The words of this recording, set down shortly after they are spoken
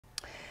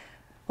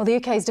Well, the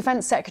UK's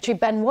Defence Secretary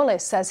Ben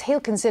Wallace says he'll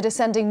consider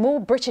sending more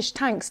British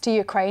tanks to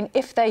Ukraine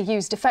if they're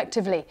used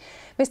effectively.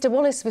 Mr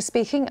Wallace was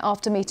speaking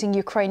after meeting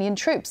Ukrainian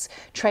troops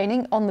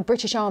training on the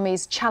British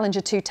Army's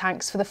Challenger 2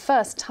 tanks for the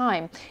first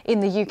time in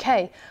the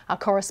UK. Our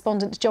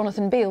correspondent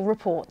Jonathan Beale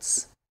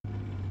reports.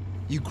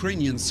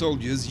 Ukrainian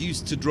soldiers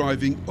used to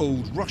driving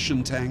old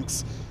Russian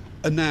tanks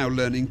are now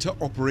learning to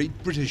operate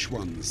British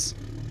ones.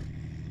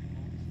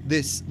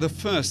 This the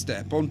first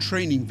step on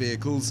training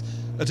vehicles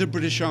at a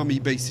British Army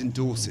base in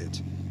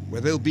Dorset, where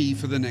they'll be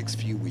for the next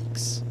few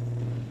weeks.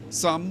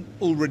 Some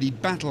already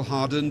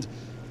battle-hardened,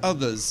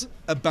 others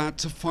about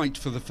to fight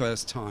for the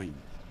first time.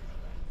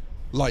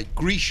 Like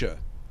Grisha,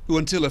 who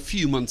until a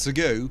few months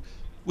ago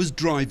was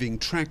driving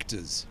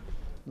tractors.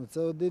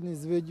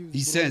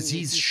 He says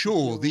he's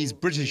sure these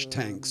British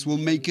tanks will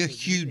make a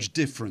huge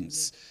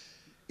difference.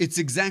 It's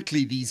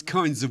exactly these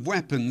kinds of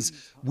weapons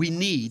we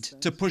need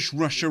to push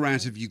Russia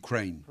out of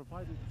Ukraine.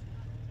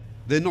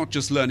 They're not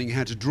just learning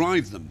how to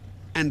drive them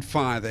and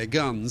fire their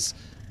guns,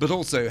 but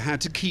also how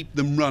to keep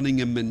them running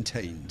and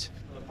maintained.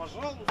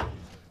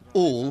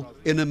 All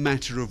in a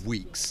matter of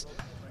weeks.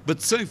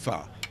 But so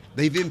far,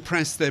 they've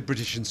impressed their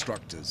British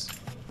instructors.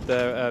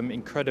 They're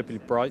incredibly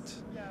bright.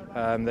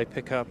 They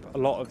pick up a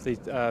lot of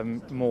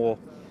the more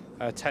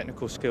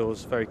technical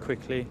skills very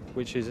quickly,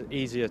 which is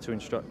easier to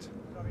instruct.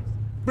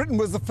 Britain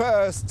was the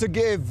first to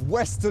give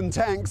Western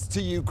tanks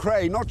to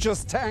Ukraine, not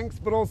just tanks,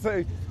 but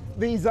also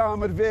these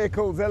armoured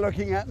vehicles they're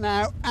looking at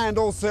now, and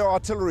also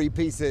artillery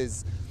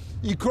pieces.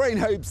 Ukraine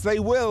hopes they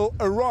will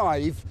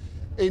arrive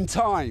in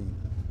time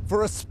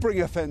for a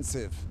spring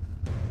offensive.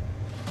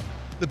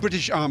 The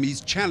British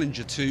Army's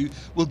Challenger 2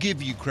 will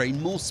give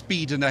Ukraine more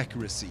speed and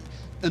accuracy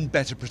and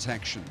better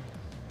protection.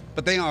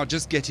 But they are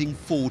just getting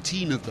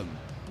 14 of them.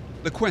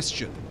 The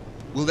question,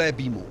 will there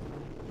be more?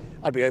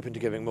 I'd be open to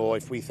giving more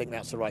if we think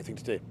that's the right thing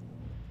to do. Do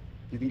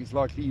you think it's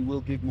likely you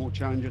will give more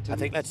Challenger 2? I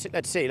think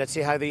let's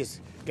see how these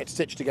get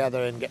stitched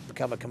together and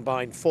become a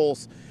combined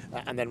force,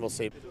 and then we'll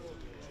see.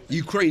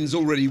 Ukraine's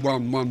already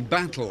won one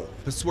battle,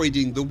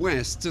 persuading the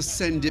West to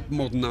send it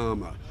modern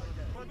armour.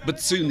 But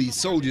soon these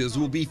soldiers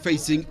will be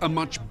facing a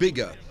much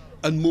bigger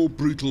and more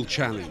brutal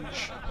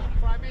challenge.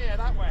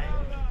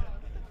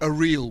 A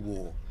real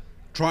war,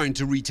 trying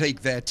to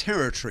retake their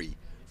territory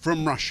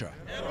from Russia.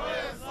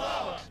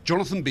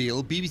 Jonathan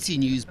Beale, BBC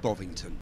News, Bovington.